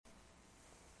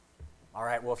All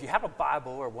right, well, if you have a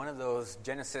Bible or one of those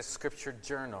Genesis scripture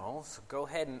journals, go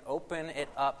ahead and open it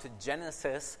up to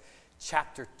Genesis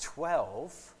chapter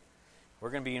 12. We're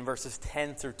going to be in verses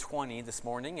 10 through 20 this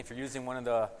morning. If you're using one of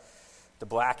the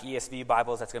black ESV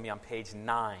Bibles, that's going to be on page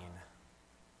 9.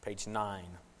 Page 9.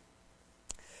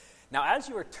 Now, as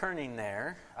you are turning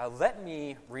there, let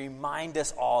me remind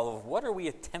us all of what are we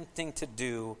attempting to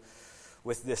do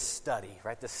with this study,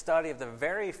 right? The study of the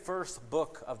very first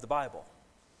book of the Bible.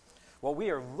 Well,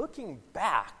 we are looking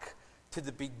back to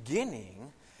the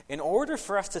beginning in order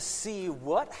for us to see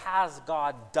what has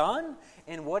God done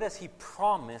and what has He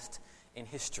promised in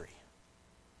history.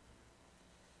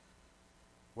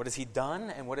 What has He done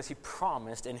and what has He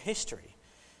promised in history?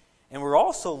 And we're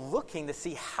also looking to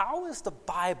see how is the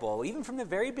Bible, even from the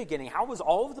very beginning, how is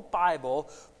all of the Bible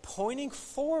pointing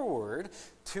forward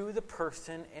to the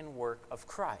person and work of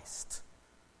Christ?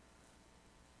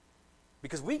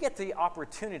 Because we get the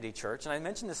opportunity, church, and I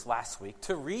mentioned this last week,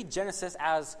 to read Genesis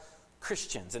as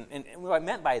Christians. And what I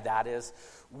meant by that is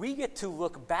we get to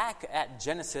look back at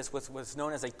Genesis with what's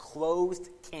known as a closed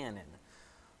canon.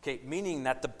 Okay, meaning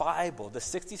that the Bible, the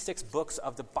 66 books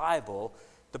of the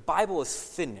Bible is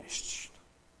finished.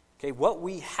 Okay, what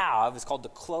we have is called the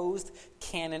closed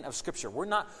canon of Scripture. We're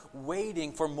not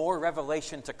waiting for more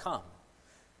revelation to come.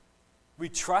 We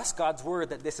trust God's word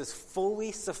that this is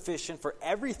fully sufficient for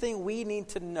everything we need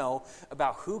to know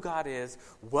about who God is,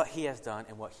 what He has done,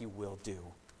 and what He will do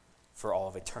for all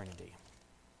of eternity.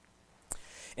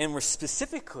 And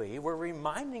we're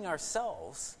reminding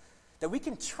ourselves that we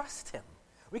can trust Him.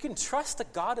 We can trust the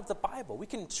God of the Bible. We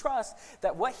can trust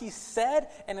that what He said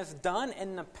and has done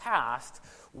in the past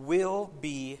will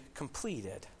be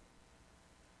completed.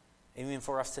 And even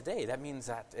for us today, that means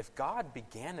that if God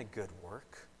began a good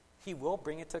work, He will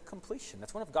bring it to completion.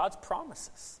 That's one of God's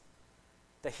promises.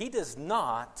 That He does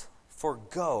not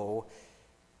forgo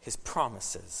His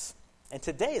promises. And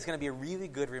today is going to be a really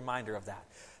good reminder of that.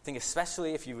 I think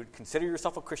especially if you would consider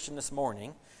yourself a Christian this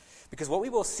morning, because what we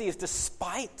will see is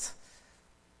despite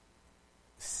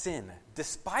sin,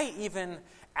 despite even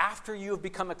after you have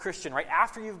become a Christian, right?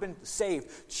 After you've been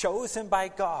saved, chosen by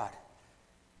God,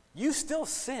 you still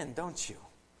sin, don't you?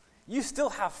 You still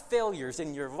have failures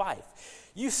in your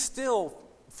life. You still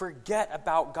forget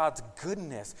about God's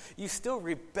goodness. You still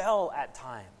rebel at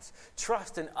times.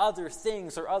 Trust in other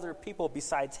things or other people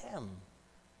besides Him.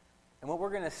 And what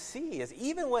we're going to see is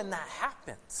even when that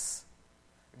happens,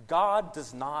 God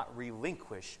does not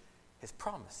relinquish His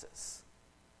promises.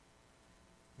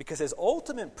 Because His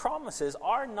ultimate promises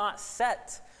are not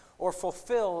set or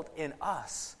fulfilled in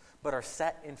us, but are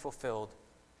set and fulfilled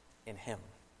in Him.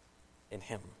 In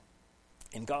Him.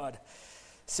 And God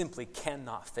simply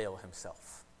cannot fail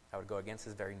Himself. That would go against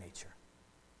His very nature.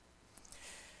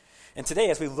 And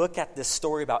today, as we look at this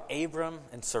story about Abram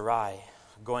and Sarai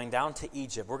going down to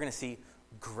Egypt, we're going to see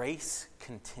grace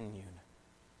continued.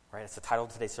 Right? That's the title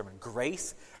of today's sermon.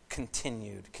 Grace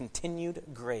continued. Continued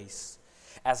grace.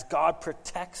 As God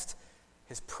protects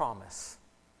His promise,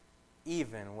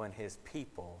 even when His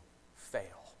people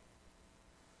fail.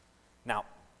 Now,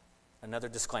 another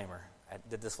disclaimer. I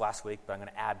did this last week, but I'm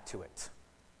going to add to it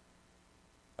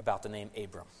about the name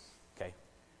Abram. Okay?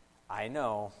 I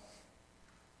know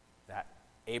that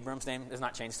Abram's name is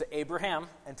not changed to Abraham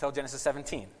until Genesis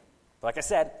 17. But like I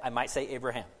said, I might say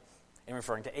Abraham in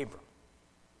referring to Abram.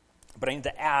 But I need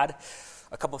to add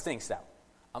a couple things to that.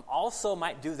 I also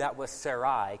might do that with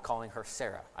Sarai, calling her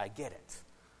Sarah. I get it.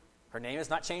 Her name is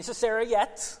not changed to Sarah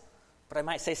yet, but I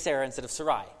might say Sarah instead of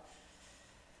Sarai.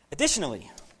 Additionally,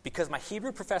 because my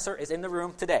Hebrew professor is in the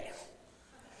room today,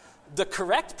 the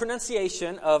correct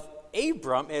pronunciation of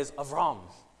Abram is Avram.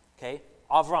 Okay?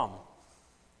 Avram.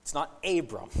 It's not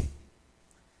Abram.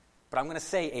 But I'm going to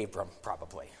say Abram,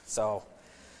 probably. So,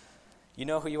 you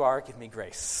know who you are. Give me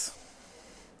grace.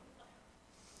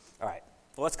 All right.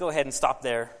 Well, let's go ahead and stop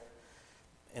there.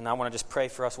 And I want to just pray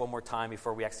for us one more time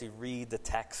before we actually read the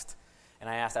text. And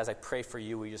I ask, as I pray for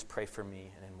you, will you just pray for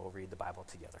me, and then we'll read the Bible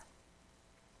together.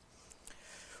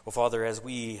 Well, Father, as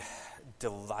we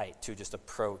delight to just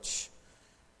approach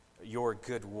your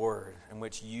good word in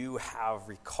which you have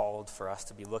recalled for us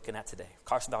to be looking at today,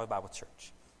 Carson Valley Bible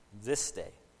Church, this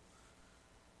day,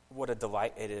 what a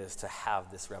delight it is to have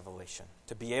this revelation,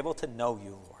 to be able to know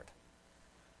you, Lord.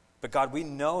 But God, we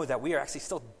know that we are actually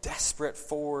still desperate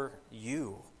for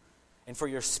you and for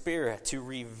your Spirit to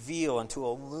reveal and to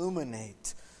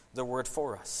illuminate the word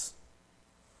for us.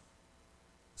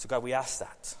 So God, we ask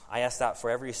that. I ask that for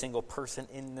every single person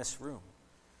in this room,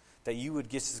 that you would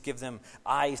just give them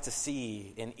eyes to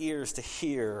see and ears to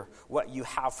hear what you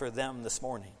have for them this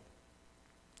morning.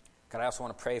 God, I also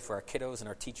want to pray for our kiddos and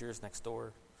our teachers next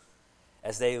door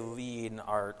as they lead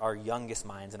our youngest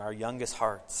minds and our youngest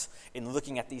hearts in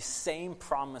looking at these same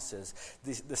promises,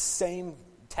 the same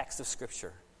text of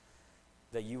Scripture,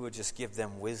 that you would just give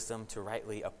them wisdom to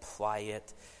rightly apply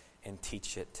it and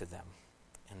teach it to them,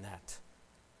 and that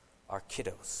our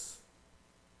kiddos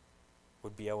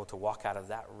would be able to walk out of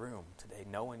that room today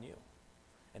knowing you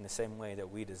in the same way that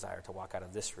we desire to walk out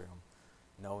of this room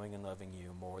knowing and loving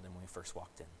you more than when we first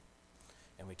walked in.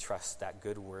 And we trust that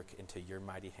good work into your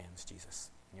mighty hands, Jesus.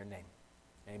 In your name,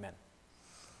 amen.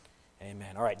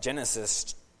 Amen. All right,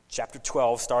 Genesis chapter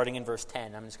 12, starting in verse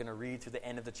 10. I'm just going to read through the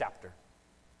end of the chapter.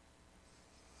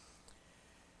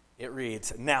 It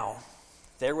reads, "Now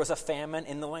there was a famine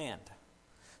in the land.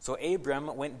 So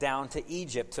Abram went down to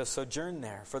Egypt to sojourn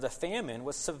there, for the famine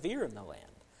was severe in the land.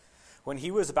 When he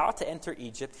was about to enter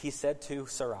Egypt, he said to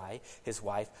Sarai, his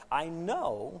wife, 'I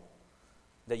know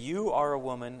that you are a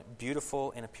woman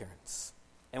beautiful in appearance.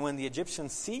 And when the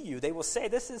Egyptians see you, they will say,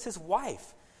 "This is his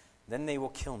wife." Then they will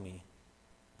kill me.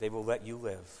 They will let you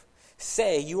live.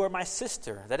 Say, "You are my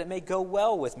sister," that it may go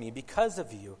well with me because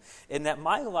of you, and that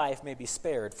my life may be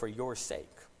spared for your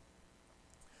sake.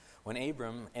 When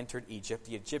Abram entered Egypt,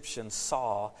 the Egyptians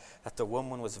saw that the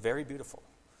woman was very beautiful.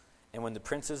 And when the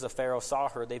princes of Pharaoh saw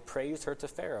her, they praised her to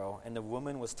Pharaoh, and the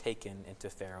woman was taken into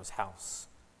Pharaoh's house.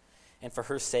 And for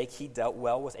her sake he dealt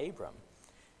well with Abram.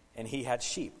 And he had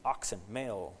sheep, oxen,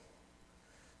 male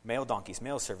donkeys,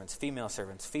 male servants,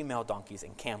 female donkeys,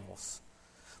 and camels.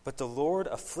 But the Lord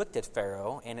afflicted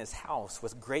Pharaoh and his house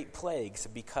with great plagues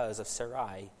because of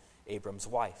Sarai, Abram's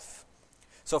wife.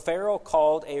 So Pharaoh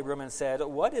called Abram and said,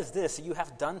 "What is this you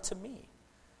have done to me?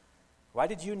 Why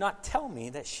did you not tell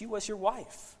me that she was your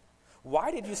wife?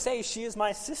 Why did you say she is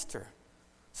my sister,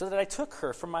 so that I took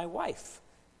her for my wife?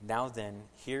 Now then,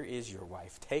 here is your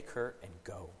wife. Take her and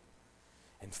go."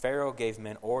 And Pharaoh gave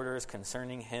men orders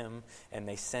concerning him, and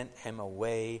they sent him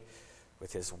away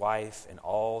with his wife and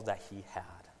all that he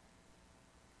had.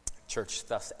 Church,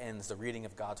 thus ends the reading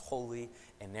of God's holy,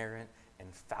 inerrant,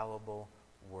 infallible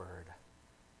word.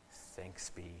 Thanks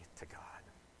be to God.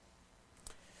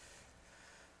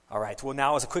 All right, well,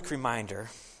 now as a quick reminder,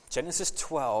 Genesis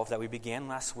 12 that we began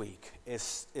last week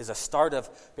is a start of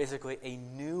basically a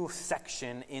new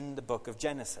section in the book of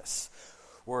Genesis,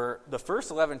 where the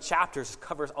first 11 chapters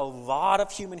covers a lot of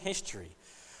human history.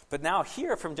 But now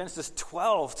here from Genesis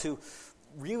 12 to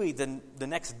really the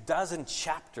next dozen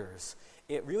chapters,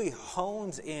 it really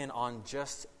hones in on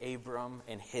just Abram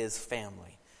and his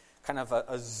family. Kind of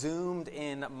a zoomed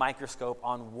in microscope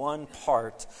on one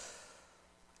part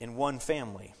in one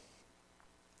family.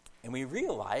 And we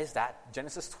realize that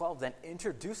Genesis 12 then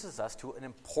introduces us to an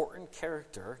important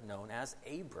character known as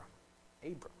Abram.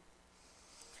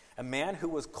 A man who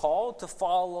was called to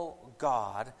follow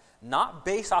God, not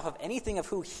based off of anything of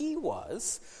who he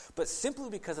was, but simply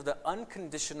because of the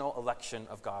unconditional election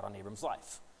of God on Abram's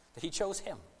life. That he chose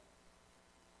him.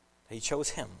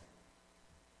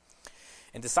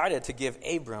 And decided to give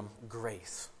Abram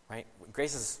grace, right?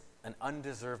 Grace is an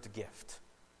undeserved gift.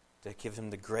 To give him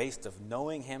the grace of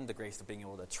knowing him, the grace of being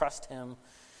able to trust him,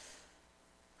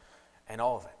 and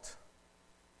all of it.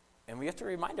 And we have to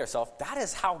remind ourselves, that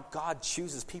is how God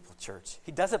chooses people, church.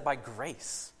 He does it by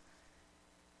grace.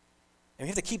 And we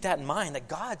have to keep that in mind, that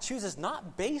God chooses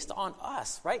not based on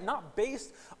us, right? Not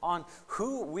based on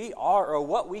who we are or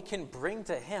what we can bring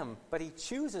to him, but he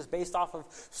chooses based off of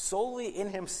solely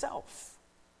in himself.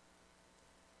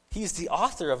 He's the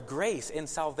author of grace and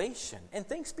salvation. And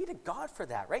thanks be to God for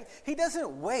that, right? He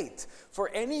doesn't wait for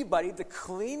anybody to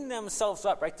clean themselves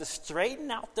up, right? To straighten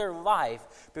out their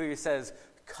life. But he says,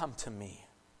 "Come to me.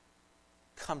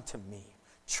 Come to me.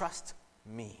 Trust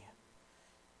me."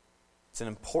 It's an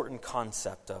important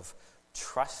concept of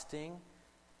trusting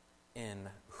in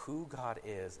who God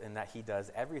is and that he does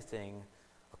everything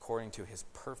according to his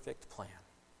perfect plan.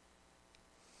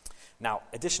 Now,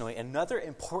 additionally, another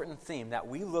important theme that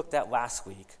we looked at last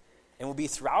week and will be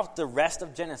throughout the rest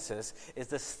of Genesis is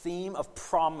this theme of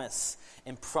promise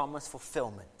and promise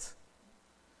fulfillment.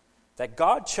 That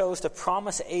God chose to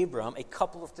promise Abram a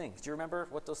couple of things. Do you remember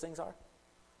what those things are?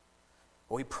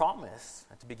 Well, he promised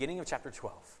at the beginning of chapter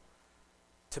 12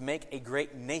 to make a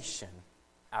great nation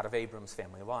out of Abram's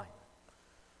family line.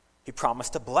 He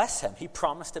promised to bless him. He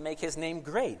promised to make his name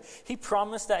great. He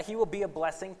promised that he will be a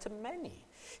blessing to many.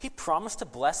 He promised to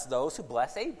bless those who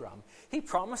bless Abram. He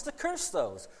promised to curse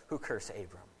those who curse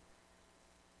Abram.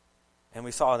 And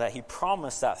we saw that he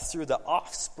promised that through the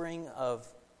offspring of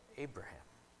Abraham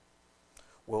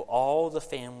will all the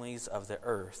families of the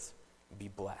earth be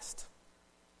blessed.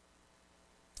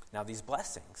 Now these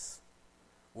blessings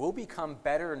will become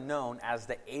better known as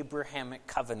the Abrahamic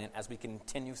covenant as we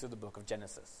continue through the book of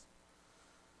Genesis.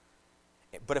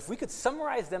 But if we could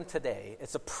summarize them today,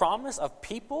 it's a promise of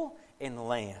people in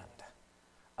land.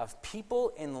 Of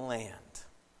people in land.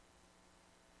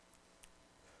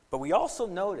 But we also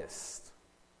noticed,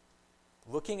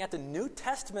 looking at the New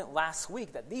Testament last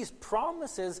week, that these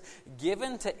promises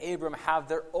given to Abram have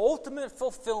their ultimate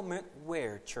fulfillment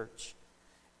where, church?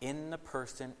 In the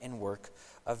person and work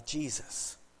of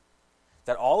Jesus.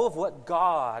 That all of what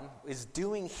God is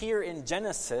doing here in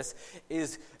Genesis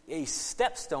is a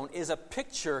stepstone, is a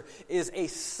picture, is a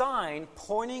sign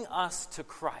pointing us to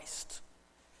Christ.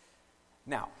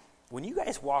 Now, when you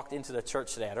guys walked into the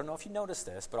church today, I don't know if you noticed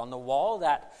this, but on the wall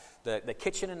that the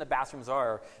kitchen and the bathrooms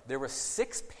are, there were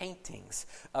 6 paintings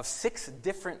of 6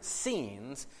 different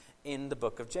scenes in the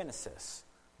book of Genesis,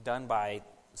 done by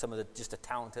some of the just the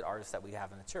talented artists that we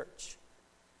have in the church.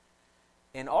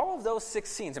 In all of those 6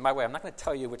 scenes, and by the way, I'm not going to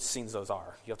tell you which scenes those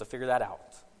are. You have to figure that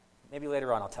out. Maybe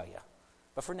later on I'll tell you.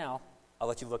 But for now, I'll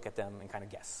let you look at them and kind of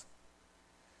guess.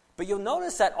 But you'll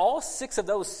notice that all 6 of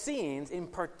those scenes in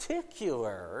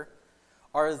particular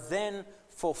are then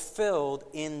fulfilled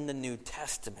in the New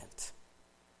Testament.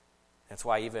 That's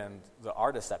why even the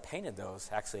artists that painted those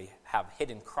actually have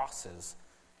hidden crosses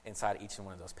inside each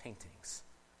one of those paintings,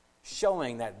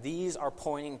 showing that these are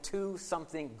pointing to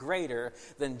something greater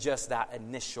than just that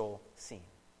initial scene.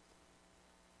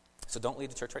 So don't leave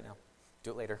the church right now.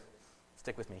 Do it later.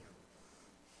 Stick with me.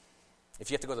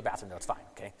 If you have to go to the bathroom, though, it's fine,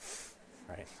 okay?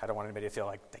 Right? I don't want anybody to feel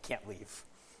like they can't leave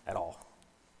at all.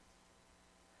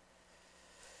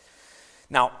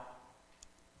 Now,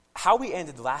 how we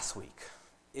ended last week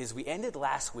is we ended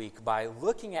last week by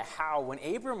looking at how when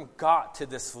Abram got to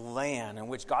this land in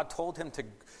which God told him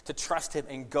to trust him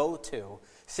and go to,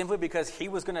 simply because he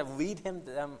was going to lead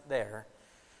them there,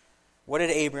 what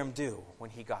did Abram do when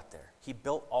he got there? He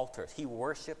built altars. He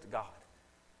worshiped God.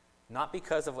 Not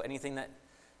because of anything that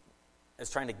is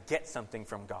trying to get something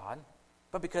from God,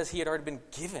 but because he had already been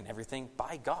given everything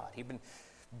by God. He'd been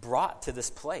brought to this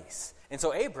place. And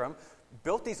so Abram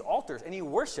built these altars and he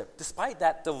worshiped, despite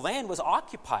that the land was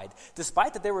occupied,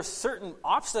 despite that there were certain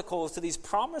obstacles to these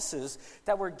promises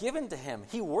that were given to him.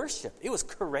 He worshiped. It was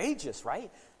courageous,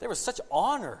 right? There was such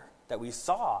honor that we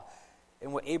saw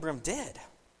in what Abram did.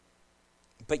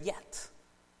 But yet,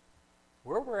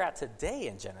 where we're at today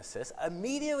in Genesis,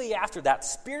 immediately after that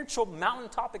spiritual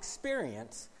mountaintop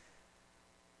experience,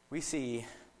 we see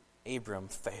Abram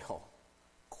fail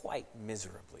quite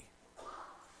miserably.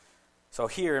 So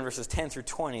here in verses 10 through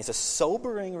 20 is a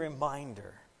sobering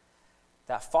reminder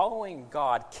that following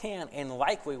God can and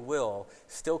likely will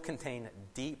still contain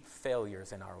deep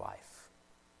failures in our life.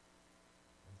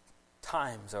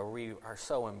 Times where we are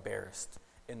so embarrassed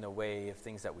in the way of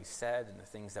things that we said and the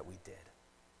things that we did.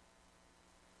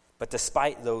 But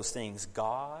despite those things,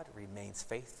 God remains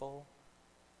faithful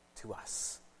to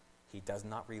us. He does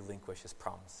not relinquish his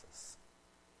promises.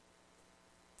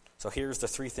 So here's the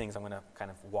 3 things I'm going to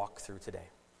kind of walk through today.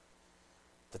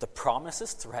 That the promise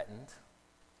is threatened,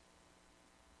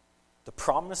 the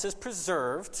promise is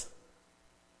preserved,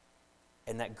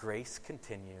 and that grace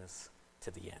continues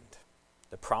to the end.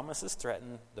 The promise is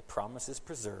threatened, the promise is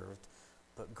preserved,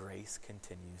 but grace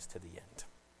continues to the end.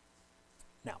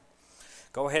 Now,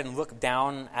 go ahead and look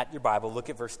down at your Bible. Look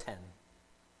at verse 10.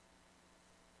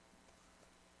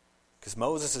 Because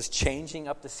Moses is changing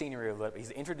up the scenery a little bit.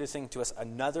 He's introducing to us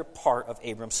another part of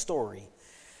Abram's story.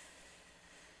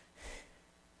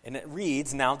 And it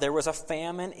reads, "Now there was a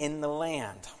famine in the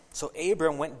land. So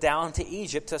Abram went down to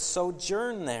Egypt to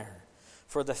sojourn there,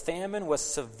 for the famine was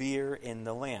severe in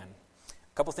the land."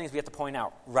 A couple things we have to point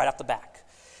out right off the back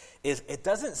is it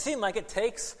doesn't seem like it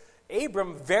takes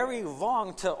Abram very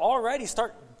long to already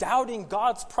start doubting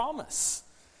God's promise,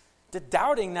 to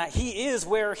doubting that he is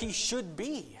where he should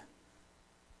be.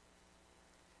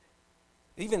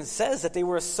 It even says that they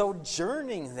were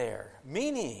sojourning there,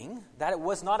 meaning that it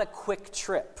was not a quick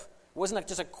trip. It wasn't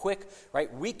just a quick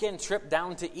weekend trip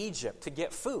down to Egypt to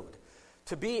get food.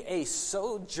 To be a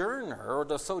sojourner or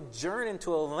to sojourn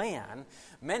into a land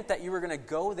meant that you were going to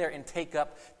go there and take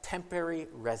up temporary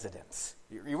residence.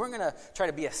 You weren't going to try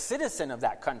to be a citizen of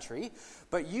that country,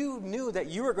 but you knew that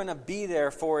you were going to be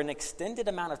there for an extended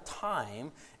amount of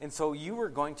time, and so you were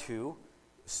going to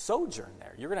sojourn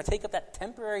there. You're going to take up that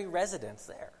temporary residence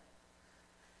there.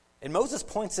 And Moses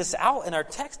points this out in our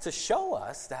text to show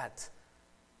us that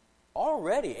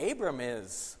already Abram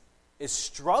is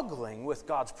struggling with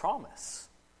God's promise.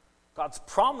 God's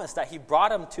promise that he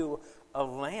brought him to a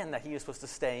land that he was supposed to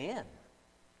stay in.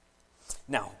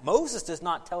 Now, Moses does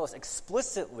not tell us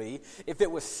explicitly if it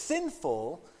was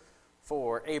sinful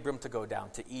for Abram to go down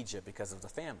to Egypt because of the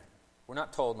famine. We're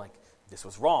not told, like, this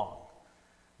was wrong.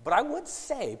 But I would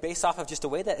say, based off of just the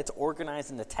way that it's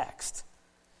organized in the text,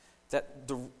 that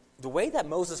the way that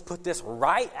Moses put this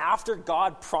right after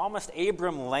God promised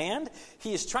Abram land,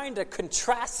 he is trying to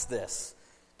contrast this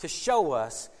to show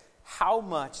us how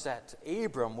much that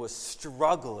Abram was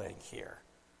struggling here.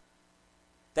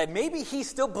 That maybe he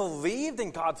still believed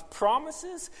in God's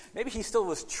promises, maybe he still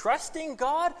was trusting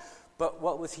God, but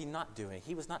what was he not doing?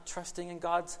 He was not trusting in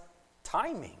God's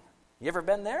timing. You ever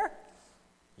been there?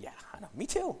 Yeah, I know. Me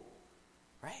too.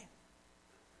 Right?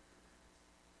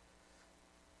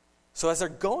 So as they're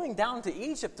going down to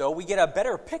Egypt, though, we get a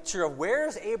better picture of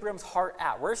where's Abram's heart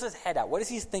at? Where's his head at? What is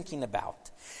he thinking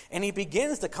about? And he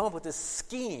begins to come up with this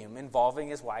scheme involving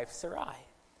his wife, Sarai.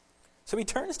 So he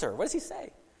turns to her. What does he say?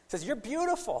 He says, "You're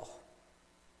beautiful."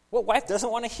 What wife doesn't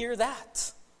want to hear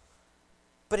that?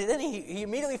 But then he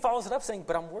immediately follows it up saying,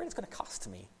 "But I'm worried it's going to cost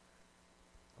me.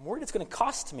 I'm worried it's going to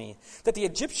cost me that the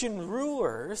Egyptian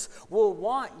rulers will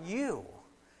want you,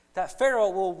 that Pharaoh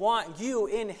will want you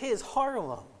in his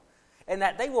harem, and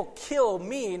that they will kill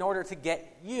me in order to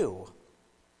get you.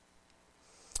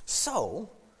 So,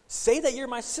 say that you're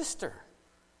my sister,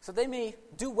 so they may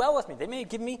do well with me. They may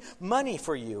give me money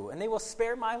for you, and they will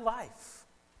spare my life."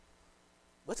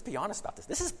 Let's be honest about this.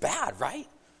 This is bad, right?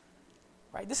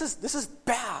 Right? This is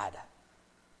bad.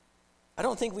 I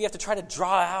don't think we have to try to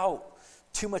draw out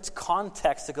too much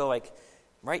context to go like,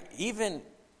 right, even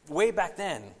way back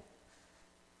then,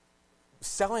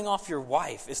 selling off your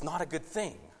wife is not a good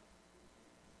thing.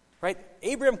 Right?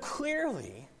 Abram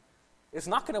clearly is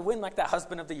not going to win like that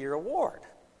Husband of the Year award.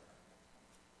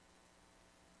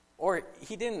 Or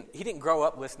he didn't grow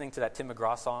up listening to that Tim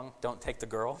McGraw song, "Don't Take the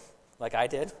Girl," like I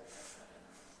did.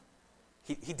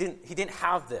 He didn't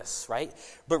have this, right?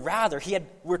 But rather,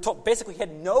 we're told basically he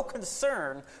had no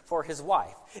concern for his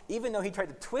wife, even though he tried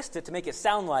to twist it to make it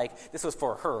sound like this was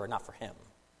for her, not for him.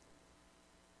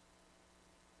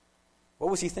 What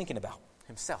was he thinking about?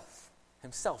 Himself,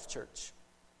 church.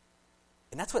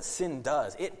 And that's what sin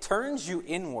does. It turns you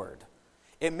inward.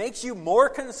 It makes you more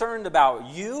concerned about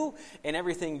you and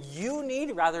everything you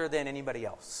need rather than anybody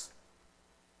else.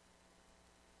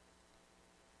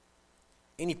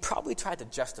 And he probably tried to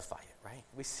justify it, right?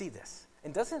 We see this.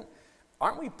 And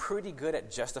aren't we pretty good at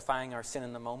justifying our sin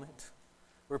in the moment?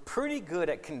 We're pretty good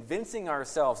at convincing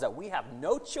ourselves that we have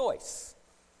no choice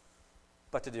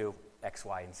but to do X,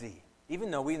 Y, and Z.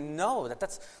 Even though we know that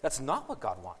that's not what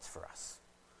God wants for us.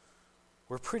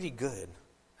 We're pretty good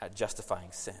at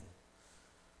justifying sin.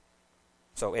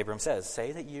 So Abram says,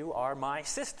 "Say that you are my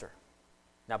sister."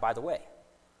 Now, by the way,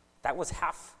 that was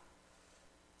half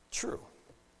true.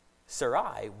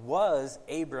 Sarai was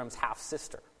Abram's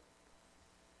half-sister.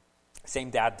 Same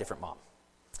dad, different mom.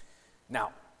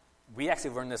 Now, we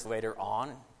actually learned this later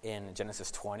on in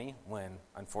Genesis 20 when,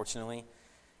 unfortunately,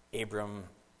 Abram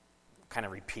kind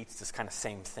of repeats this kind of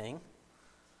same thing.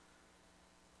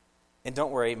 And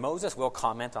don't worry, Moses will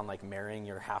comment on like marrying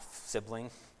your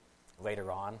half-sibling later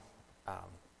on.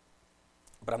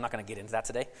 But I'm not going to get into that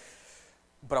today.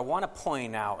 But I want to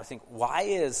point out, I think, why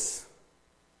is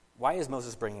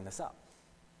Moses bringing this up?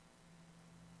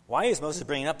 Why is Moses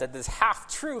bringing up that this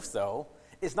half-truth, though,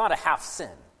 is not a half-sin?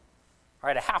 All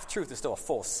right, a half-truth is still a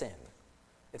full sin.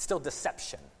 It's still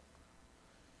deception.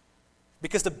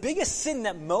 Because the biggest sin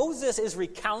that Moses is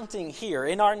recounting here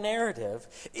in our narrative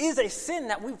is a sin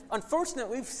that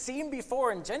we've seen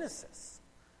before in Genesis.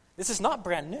 This is not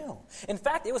brand new. In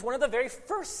fact, it was one of the very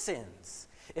first sins.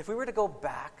 If we were to go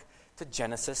back to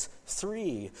Genesis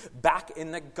 3, back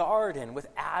in the garden with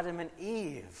Adam and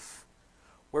Eve,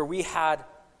 where we had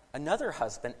another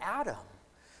husband, Adam,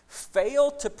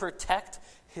 fail to protect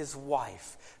his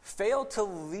wife, fail to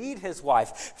lead his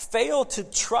wife, fail to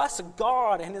trust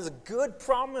God and his good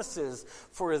promises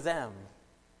for them.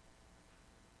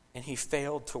 And he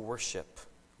failed to worship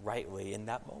rightly in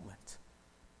that moment.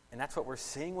 And that's what we're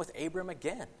seeing with Abram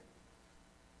again.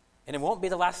 And it won't be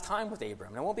the last time with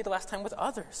Abram, and it won't be the last time with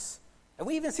others. And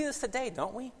we even see this today,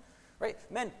 don't we? Right?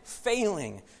 Men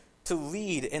failing to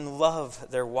lead and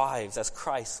love their wives as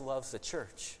Christ loves the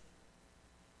church.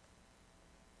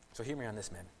 So hear me on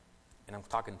this, men, and I'm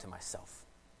talking to myself.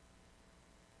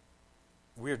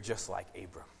 We're just like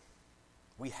Abram.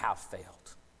 We have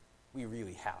failed. We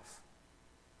really have.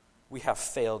 We have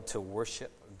failed to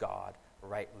worship God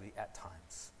rightly at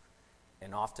times.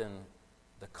 And often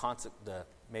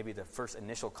maybe the first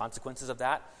initial consequences of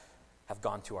that have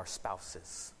gone to our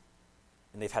spouses.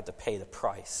 And they've had to pay the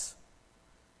price.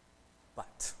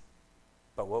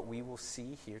 But what we will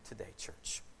see here today,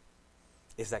 church,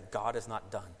 is that God is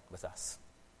not done with us.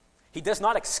 He does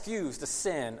not excuse the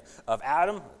sin of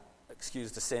Adam,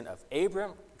 excuse the sin of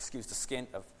Abram, excuse the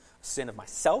sin of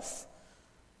myself.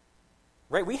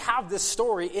 Right? We have this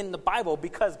story in the Bible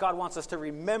because God wants us to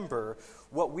remember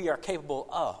what we are capable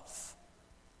of.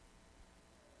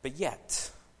 But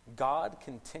yet, God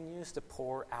continues to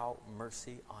pour out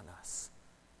mercy on us.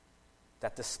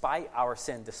 That despite our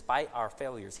sin, despite our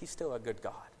failures, He's still a good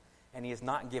God. And He has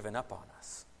not given up on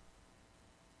us.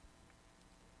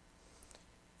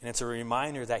 And it's a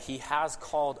reminder that He has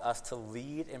called us to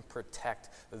lead and protect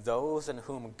those in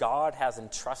whom God has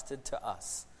entrusted to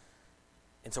us.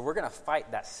 And so we're going to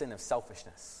fight that sin of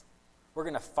selfishness. We're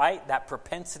going to fight that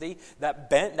propensity, that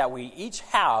bent that we each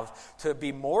have to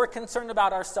be more concerned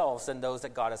about ourselves than those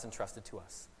that God has entrusted to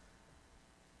us.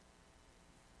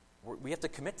 We have to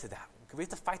commit to that. We have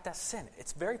to fight that sin.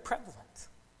 It's very prevalent.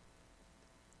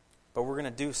 But we're going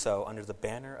to do so under the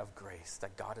banner of grace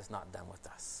that God is not done with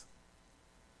us.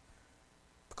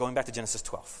 But going back to Genesis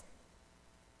 12.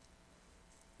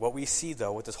 What we see,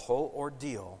 though, with this whole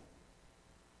ordeal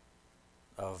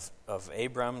of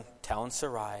Abram telling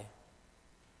Sarai,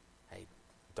 hey,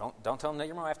 don't tell him that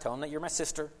you're my wife, tell him that you're my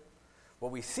sister.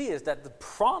 What we see is that the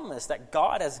promise that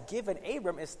God has given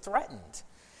Abram is threatened.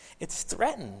 It's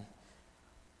threatened.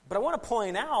 But I want to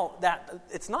point out that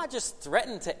it's not just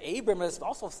threatened to Abram, but it's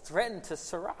also threatened to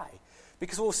Sarai.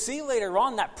 Because we'll see later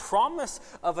on that promise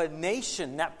of a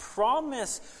nation, that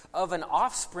promise of an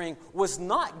offspring was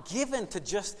not given to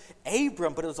just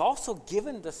Abram, but it was also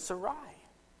given to Sarai.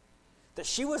 That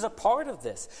she was a part of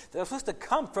this. That it was supposed to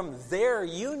come from their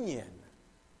union.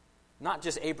 Not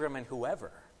just Abram and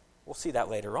whoever. We'll see that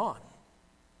later on.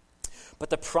 But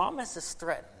the promise is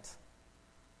threatened.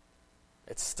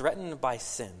 It's threatened by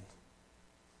sin.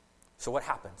 So what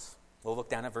happens? We'll look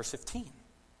down at verse 15.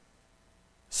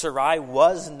 Sarai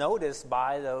was noticed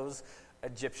by those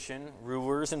Egyptian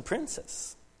rulers and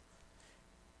princes.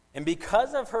 And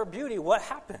because of her beauty, what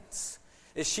happens?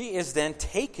 Is she is then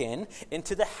taken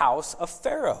into the house of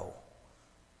Pharaoh.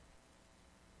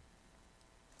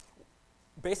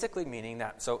 Basically meaning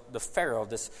that, so the Pharaoh,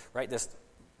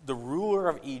 the ruler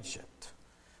of Egypt,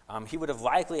 he would have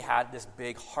likely had this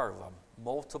big harem,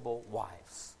 multiple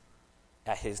wives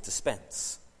at his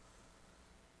dispense.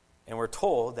 And we're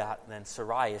told that then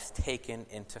Sarai is taken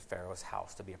into Pharaoh's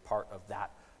house to be a part of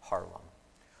that harem.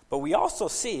 But we also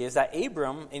see is that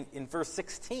Abram, in verse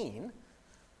 16,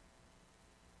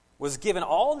 was given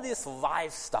all this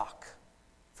livestock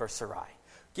for Sarai.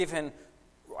 Given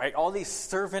all these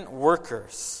servant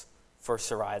workers for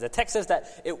Sarai. The text says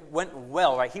that it went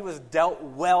well, right? He was dealt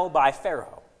well by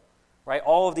Pharaoh, right?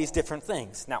 All of these different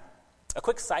things. Now, a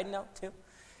quick side note, too,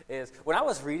 is when I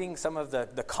was reading some of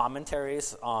the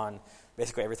commentaries on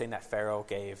basically everything that Pharaoh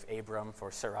gave Abram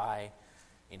for Sarai,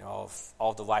 of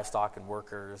all the livestock and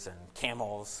workers and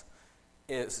camels,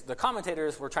 is the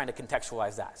commentators were trying to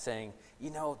contextualize that, saying,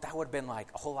 that would have been like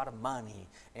a whole lot of money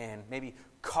and maybe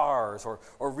cars or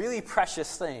really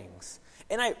precious things.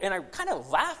 And I kind of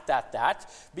laughed at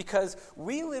that because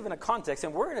we live in a context,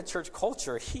 and we're in a church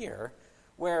culture here,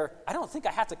 where I don't think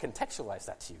I have to contextualize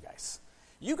that to you guys.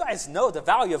 You guys know the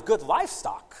value of good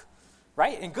livestock,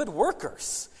 right? And good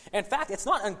workers. In fact, it's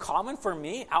not uncommon for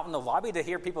me out in the lobby to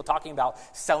hear people talking about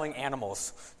selling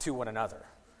animals to one another.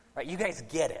 Right? You guys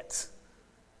get it.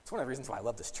 It's one of the reasons why I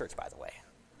love this church, by the way.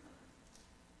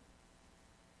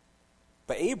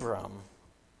 But Abram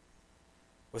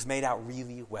was made out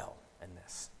really well in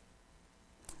this.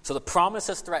 So the promise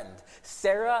is threatened.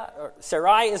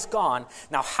 Sarai is gone.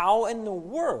 Now, how in the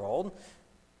world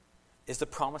is the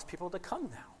promised people to come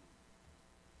now?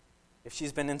 If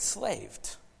she's been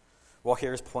enslaved. Well,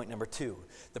 here's point number 2.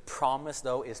 The promise,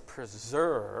 though, is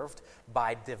preserved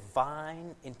by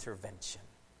divine intervention.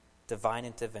 Divine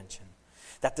intervention.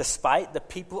 That despite the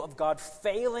people of God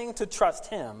failing to trust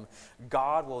Him,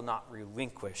 God will not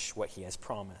relinquish what He has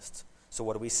promised. So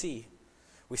what do we see?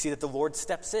 We see that the Lord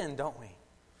steps in, don't we?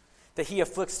 That He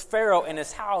afflicts Pharaoh and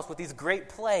his house with these great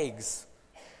plagues.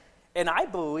 And I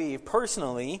believe,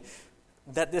 personally,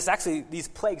 that these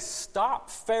plagues stop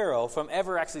Pharaoh from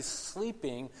ever actually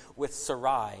sleeping with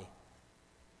Sarai.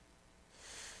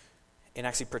 And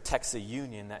actually protects the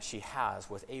union that she has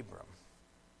with Abram.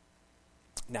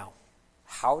 Now,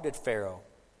 how did Pharaoh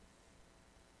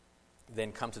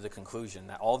then come to the conclusion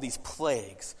that all these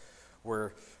plagues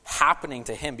were happening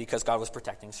to him because God was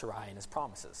protecting Sarai and his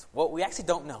promises? Well, we actually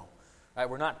don't know. Right?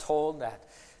 We're not told that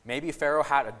maybe Pharaoh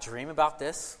had a dream about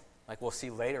this, like we'll see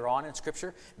later on in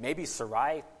Scripture. Maybe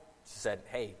Sarai said,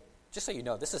 hey, just so you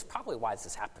know, this is probably why this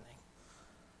is happening.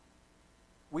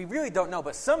 We really don't know,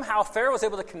 but somehow Pharaoh was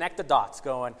able to connect the dots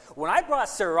going, when I brought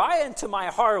Sarai into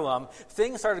my harem,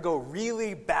 things started to go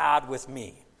really bad with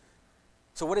me.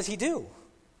 So what does he do?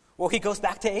 Well, he goes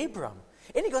back to Abram.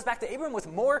 And he goes back to Abram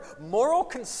with more moral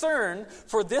concern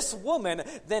for this woman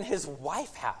than his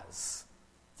wife has.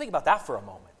 Think about that for a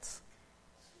moment.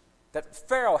 That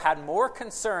Pharaoh had more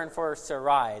concern for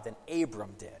Sarai than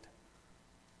Abram did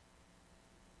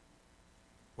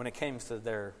when it came to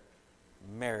their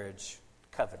marriage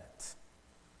covenant.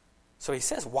 So he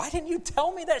says, why didn't you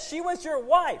tell me that she was your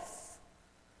wife?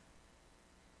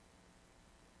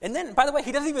 And then, by the way,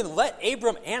 he doesn't even let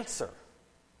Abram answer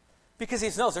because he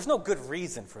knows there's no good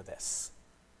reason for this.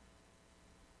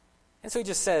 And so he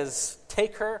just says,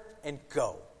 take her and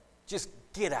go. Just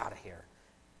get out of here.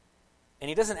 And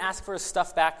he doesn't ask for his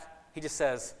stuff back. He just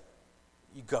says,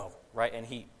 you go, right? And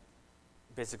he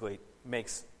basically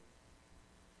makes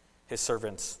his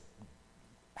servants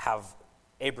have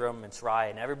Abram and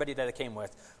Sarai and everybody that they came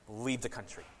with leave the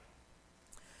country.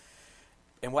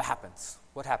 And what happens?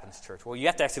 What happens, church? Well, you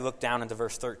have to actually look down into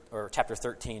chapter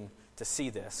 13 to see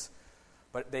this.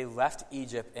 But they left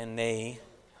Egypt and they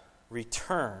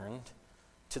returned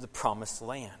to the promised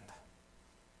land.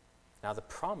 Now the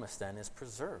promise then is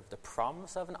preserved. The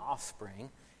promise of an offspring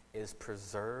is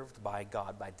preserved by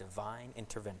God, by divine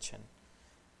intervention.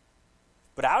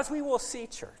 But as we will see,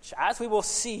 church, as we will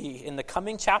see in the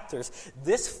coming chapters,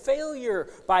 this failure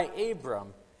by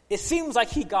Abram, it seems like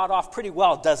he got off pretty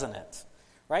well, doesn't it?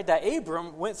 Right? That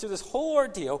Abram went through this whole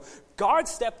ordeal. God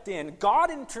stepped in. God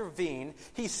intervened.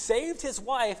 He saved his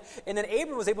wife. And then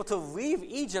Abram was able to leave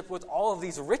Egypt with all of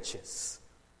these riches.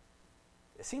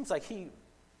 It seems like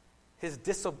his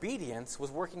disobedience was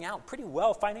working out pretty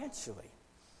well financially.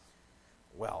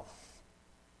 Well,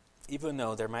 even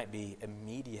though there might be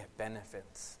immediate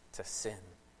benefits to sin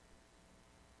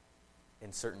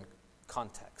in certain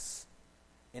contexts,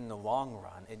 in the long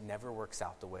run, it never works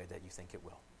out the way that you think it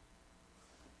will.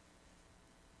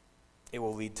 It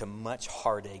will lead to much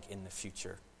heartache in the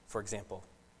future. For example,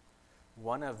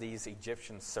 one of these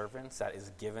Egyptian servants that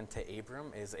is given to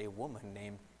Abram is a woman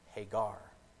named Hagar,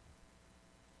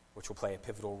 which will play a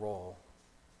pivotal role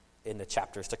in the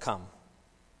chapters to come.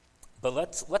 But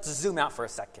let's zoom out for a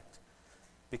second,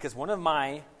 because one of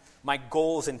my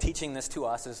goals in teaching this to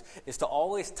us is to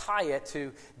always tie it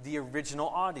to the original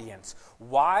audience.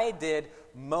 Why did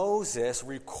Moses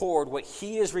record what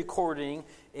he is recording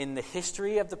in the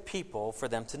history of the people for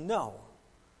them to know?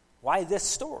 Why this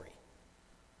story?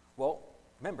 Well,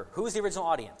 remember, who is the original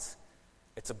audience?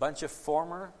 It's a bunch of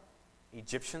former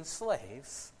Egyptian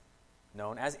slaves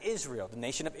known as Israel, the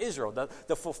nation of Israel,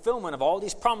 the fulfillment of all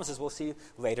these promises we'll see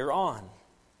later on.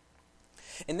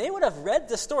 And they would have read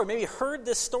this story, maybe heard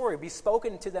this story be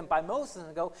spoken to them by Moses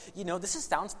and go, this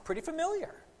sounds pretty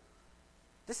familiar.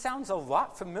 This sounds a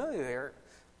lot familiar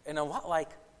and a lot like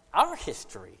our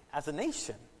history as a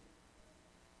nation.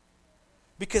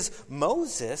 Because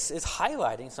Moses is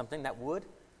highlighting something that would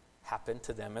happen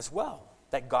to them as well,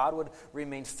 that God would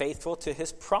remain faithful to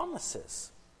his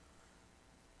promises.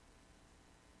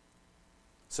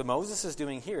 So Moses is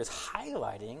doing here is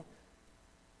highlighting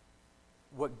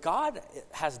what God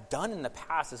has done in the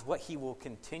past is what he will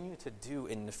continue to do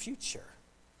in the future.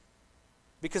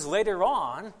 Because later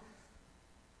on,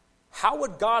 how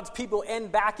would God's people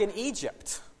end back in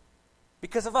Egypt?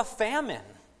 Because of a famine,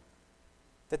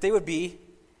 that they would be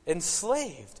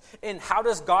enslaved. And how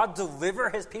does God deliver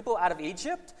his people out of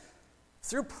Egypt?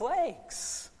 Through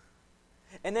plagues.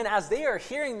 And then as they are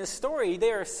hearing this story,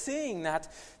 they are seeing that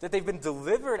they've been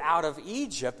delivered out of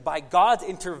Egypt by God's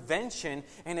intervention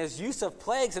and his use of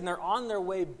plagues, and they're on their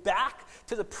way back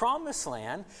to the promised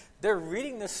land. They're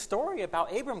reading this story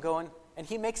about Abram going, and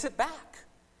he makes it back.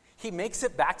 He makes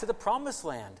it back to the promised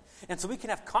land. And so we can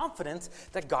have confidence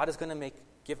that God is going to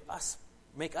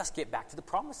make us get back to the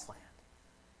promised land.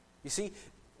 You see,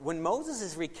 when Moses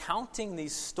is recounting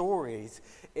these stories,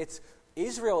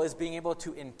 Israel is being able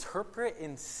to interpret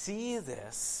and see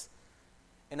this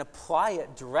and apply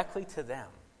it directly to them.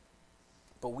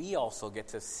 But we also get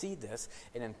to see this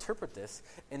and interpret this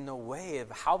in the way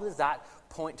of how does that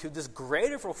point to this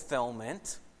greater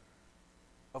fulfillment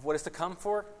of what is to come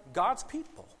for God's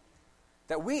people.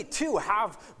 That we too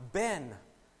have been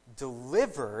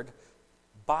delivered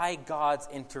by God's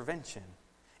intervention.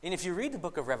 And if you read the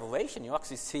book of Revelation, you'll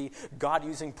actually see God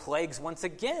using plagues once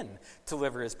again to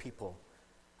deliver his people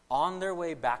on their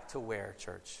way back to where,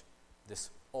 church?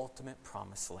 This ultimate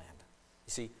promised land.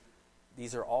 You see,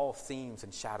 these are all themes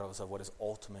and shadows of what is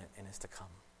ultimate and is to come.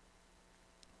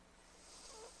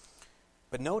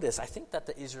 But notice, I think that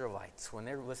the Israelites, when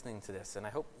they're listening to this, and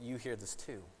I hope you hear this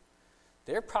too,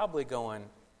 they're probably going,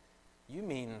 You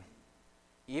mean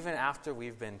even after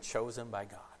we've been chosen by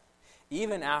God,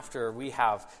 even after we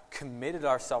have committed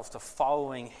ourselves to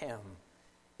following him,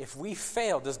 if we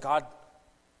fail, does God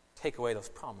take away those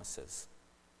promises?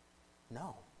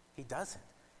 No, he doesn't.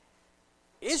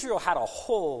 Israel had a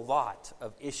whole lot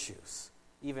of issues,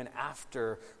 even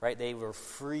after, they were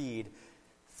freed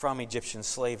from Egyptian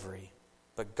slavery.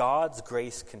 But God's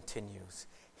grace continues.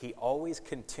 He always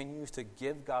continues to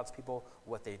give God's people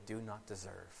what they do not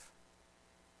deserve.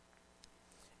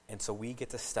 And so we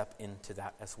get to step into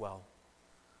that as well.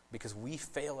 Because we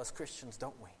fail as Christians,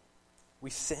 don't we? We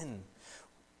sin.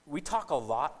 We talk a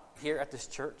lot here at this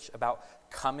church about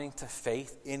coming to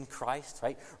faith in Christ,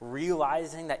 right?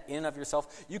 Realizing that in and of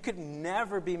yourself, you could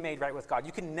never be made right with God.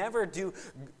 You can never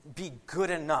be good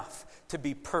enough to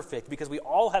be perfect because we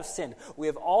all have sinned. We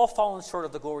have all fallen short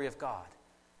of the glory of God.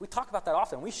 We talk about that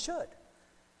often. We should.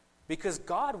 Because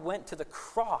God went to the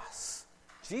cross.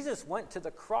 Jesus went to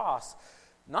the cross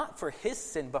not for his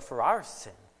sin, but for our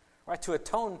sin, right? To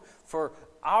atone for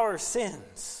our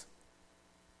sins,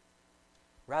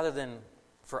 rather than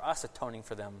for us atoning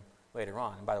for them later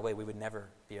on. And by the way, we would never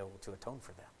be able to atone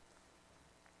for them.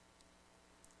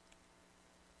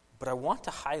 But I want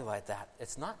to highlight that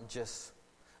it's not just,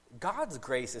 God's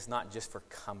grace is not just for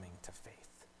coming to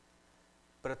faith,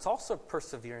 but it's also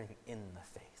persevering in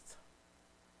the faith.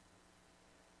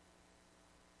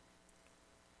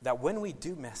 That when we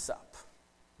do mess up,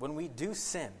 when we do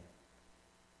sin,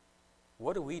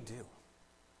 what do?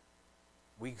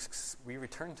 We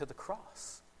return to the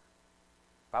cross.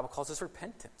 The Bible calls this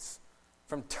repentance.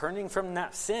 From turning from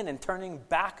that sin and turning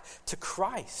back to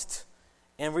Christ.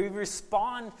 And we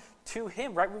respond to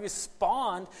him, right? We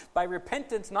respond by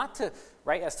repentance, not to,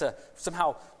 as to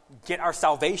somehow get our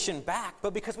salvation back,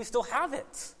 but because we still have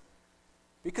it.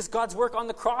 Because God's work on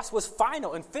the cross was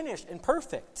final and finished and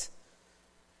perfect.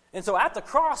 And so at the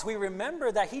cross, we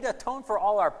remember that he'd atoned for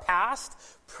all our past,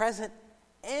 present,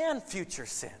 and future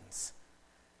sins.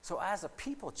 So as a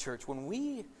people, church, when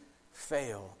we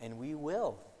fail, and we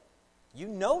will, you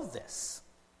know this.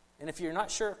 And if you're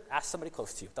not sure, ask somebody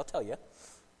close to you. They'll tell you.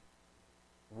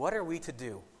 What are we to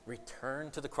do? Return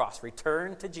to the cross.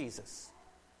 Return to Jesus.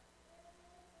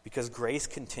 Because grace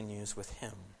continues with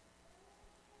him.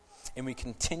 And we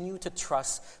continue to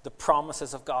trust the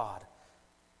promises of God.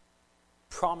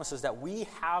 Promises that we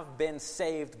have been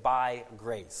saved by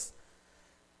grace.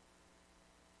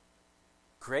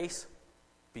 Grace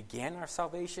began our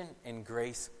salvation, and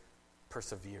grace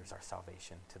perseveres our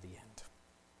salvation to the end.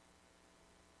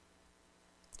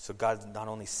 So God not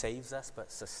only saves us,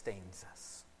 but sustains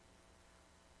us.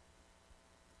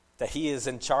 That he is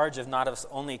in charge of not us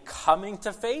only coming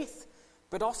to faith,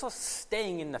 but also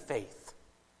staying in the faith.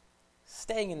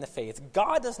 Staying in the faith.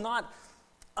 God does not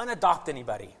unadopt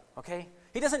anybody, okay?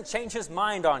 He doesn't change his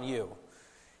mind on you.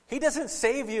 He doesn't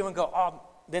save you and go,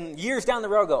 then years down the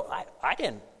road go, I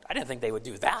didn't think they would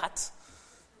do that.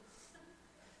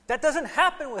 That doesn't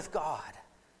happen with God.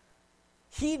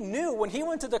 He knew when he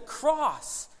went to the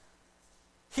cross,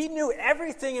 he knew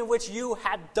everything in which you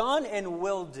had done and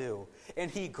will do. And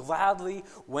he gladly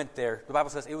went there. The Bible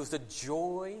says it was the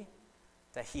joy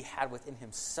that he had within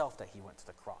himself that he went to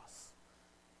the cross.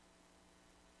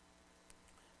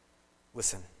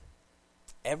 Listen,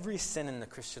 every sin in the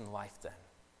Christian life then,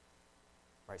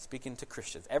 speaking to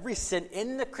Christians, every sin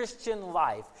in the Christian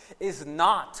life is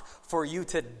not for you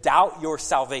to doubt your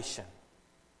salvation,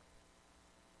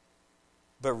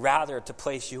 but rather to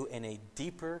place you in a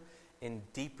deeper and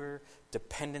deeper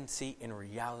dependency in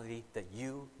reality that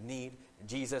you need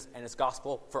Jesus and his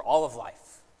gospel for all of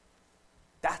life.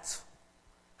 That's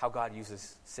how God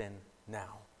uses sin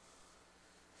now.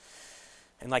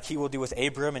 And like he will do with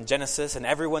Abram in Genesis and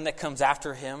everyone that comes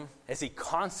after him, as he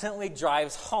constantly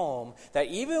drives home that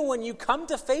even when you come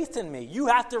to faith in me, you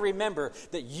have to remember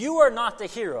that you are not the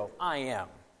hero, I am.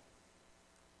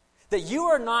 That you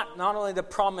are not only the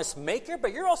promise maker,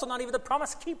 but you're also not even the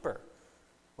promise keeper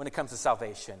when it comes to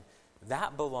salvation.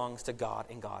 That belongs to God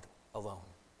and God alone.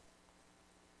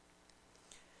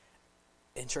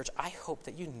 In church, I hope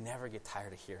that you never get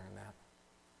tired of hearing that.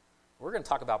 We're going to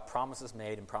talk about promises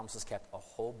made and promises kept a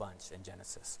whole bunch in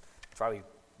Genesis. That's why we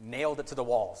nailed it to the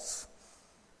walls.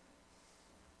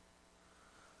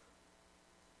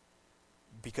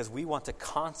 Because we want to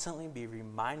constantly be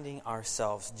reminding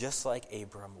ourselves, just like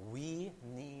Abram, we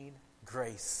need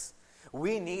grace.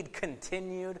 We need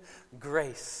continued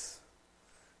grace.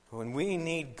 When we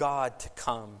need God to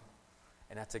come,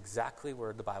 and that's exactly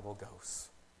where the Bible goes.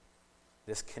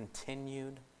 This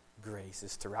continued grace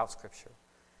is throughout Scripture.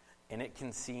 And it can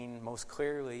be seen most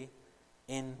clearly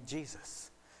in Jesus.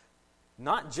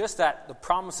 Not just that the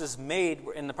promises made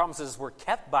and the promises were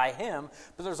kept by him,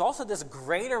 but there's also this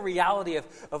greater reality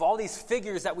of all these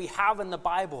figures that we have in the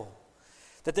Bible,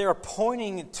 that they are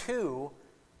pointing to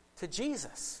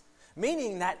Jesus.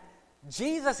 Meaning that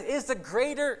Jesus is the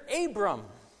greater Abram,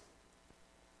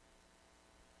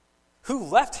 who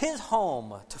left his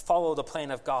home to follow the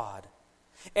plan of God.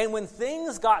 And when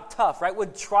things got tough, right,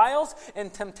 when trials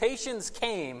and temptations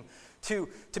came to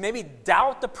maybe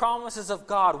doubt the promises of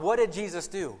God, what did Jesus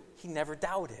do? He never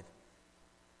doubted.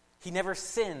 He never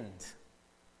sinned.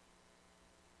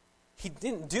 He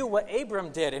didn't do what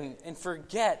Abram did and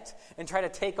forget and try to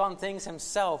take on things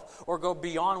himself or go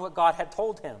beyond what God had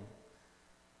told him.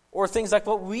 Or things like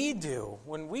what we do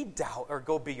when we doubt or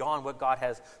go beyond what God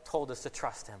has told us to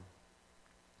trust him.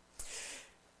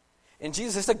 And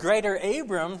Jesus is the greater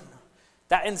Abram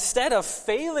that instead of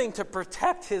failing to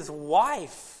protect his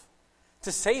wife,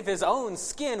 to save his own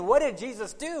skin, what did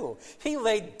Jesus do? He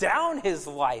laid down his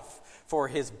life for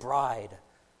his bride,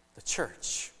 the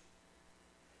church.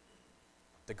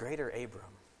 The greater Abram,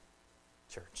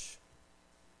 church,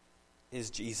 is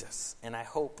Jesus. And I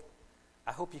hope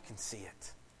you can see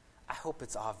it. I hope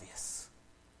it's obvious.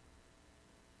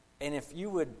 And if you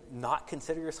would not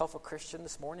consider yourself a Christian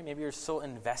this morning, maybe you're still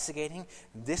investigating,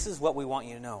 this is what we want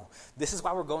you to know. This is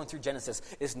why we're going through Genesis.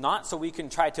 It's not so we can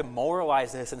try to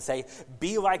moralize this and say,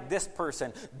 be like this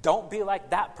person, don't be like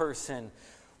that person.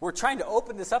 We're trying to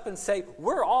open this up and say,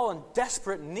 we're all in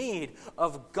desperate need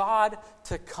of God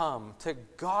to come, to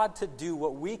God to do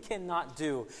what we cannot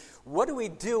do. What do we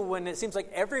do when it seems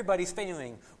like everybody's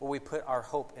failing? Well, we put our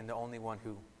hope in the only one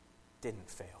who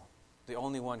didn't fail, the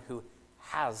only one who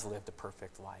has lived a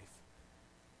perfect life.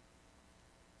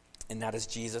 And that is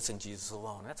Jesus and Jesus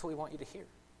alone. That's what we want you to hear.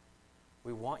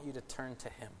 We want you to turn to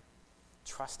him.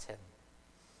 Trust him.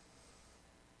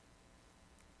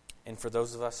 And for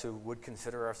those of us who would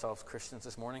consider ourselves Christians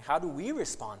this morning, how do we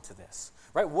respond to this?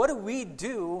 Right? What do we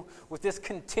do with this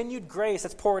continued grace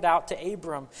that's poured out to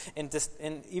Abram and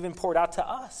even poured out to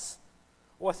us?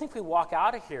 Well, I think we walk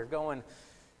out of here going,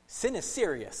 sin is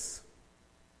serious.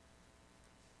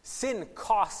 Sin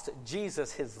cost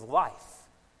Jesus his life.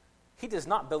 He does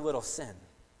not belittle sin.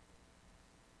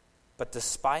 But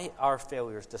despite our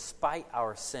failures, despite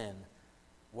our sin,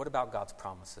 what about God's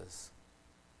promises?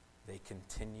 They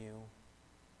continue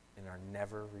and are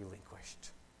never relinquished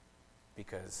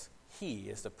because he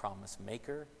is the promise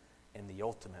maker and the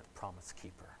ultimate promise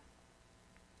keeper.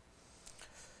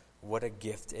 What a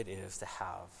gift it is to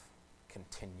have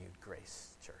continued grace,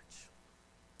 church.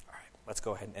 All right, let's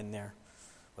go ahead and end there.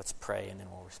 Let's pray and then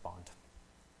we'll respond.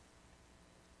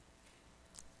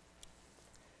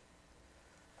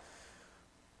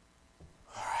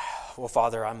 All right. Well,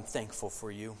 Father, I'm thankful for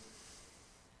you.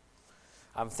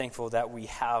 I'm thankful that we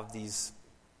have these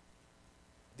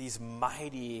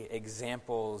mighty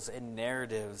examples and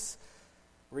narratives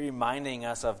reminding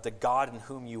us of the God in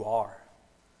whom you are.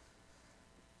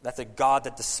 That's a God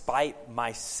that despite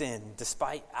my sin,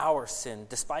 despite our sin,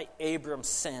 despite Abram's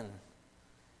sin,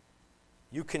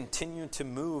 you continue to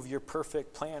move your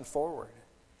perfect plan forward.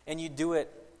 And you do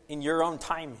it in your own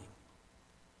timing.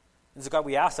 And so God,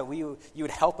 we ask that you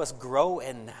would help us grow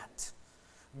in that.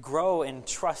 Grow in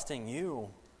trusting you.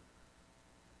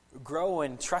 Grow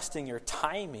in trusting your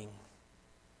timing.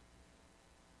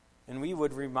 And we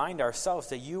would remind ourselves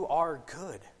that you are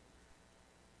good.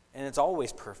 And it's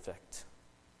always perfect.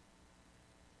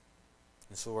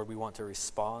 And so, Lord, we want to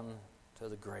respond to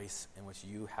the grace in which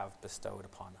you have bestowed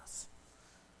upon us.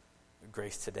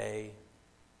 Grace today,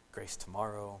 grace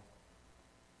tomorrow,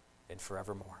 and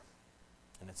forevermore.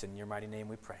 And it's in your mighty name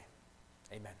we pray.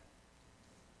 Amen.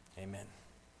 Amen.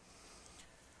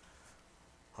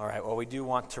 All right, well, we do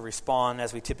want to respond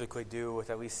as we typically do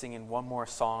with at least singing one more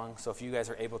song. So if you guys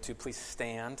are able to, please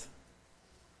stand.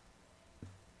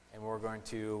 And we're going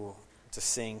to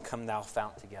sing Come Thou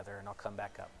Fount together, and I'll come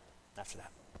back up after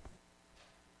that.